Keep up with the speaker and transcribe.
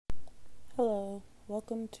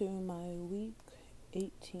welcome to my week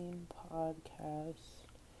 18 podcast.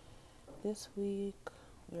 This week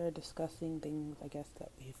we are discussing things that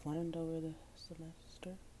we've learned over the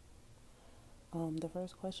semester. The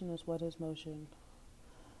first question is, what is motion?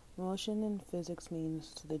 Motion in physics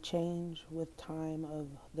means the change with time of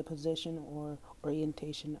the position or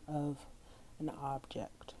orientation of an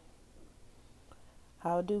object.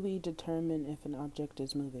 How do we determine if an object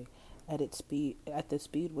is moving? At the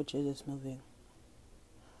speed which it is moving.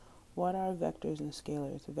 What are vectors and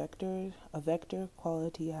scalars? A vector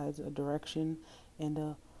quality has a direction and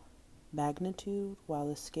a magnitude, while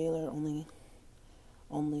a scalar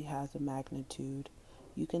only has a magnitude.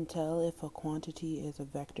 You can tell if a quantity is a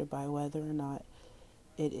vector by whether or not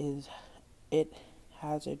it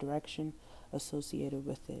has a direction associated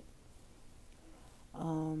with it.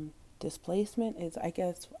 Displacement is I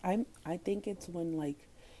think it's when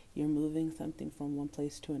you're moving something from one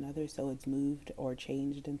place to another, so it's moved or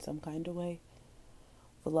changed in some kind of way.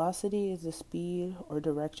 Velocity is the speed or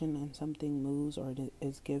direction in something moves or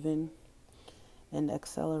is given. And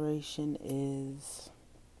acceleration is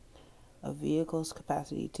a vehicle's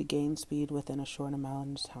capacity to gain speed within a short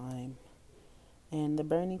amount of time. And the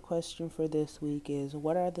burning question for this week is,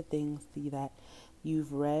 what are the things that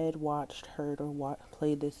you've read, watched, heard, or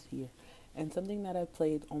played this year? And something that I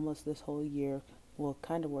played almost this whole year,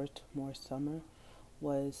 kind of worked more summer,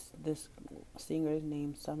 was this singer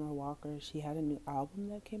named Summer Walker. She had a new album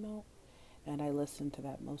that came out, and I listened to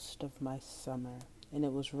that most of my summer, and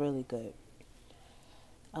it was really good.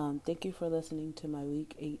 Thank you for listening to my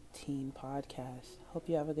week 18 podcast. Hope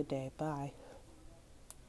you have a good day. Bye.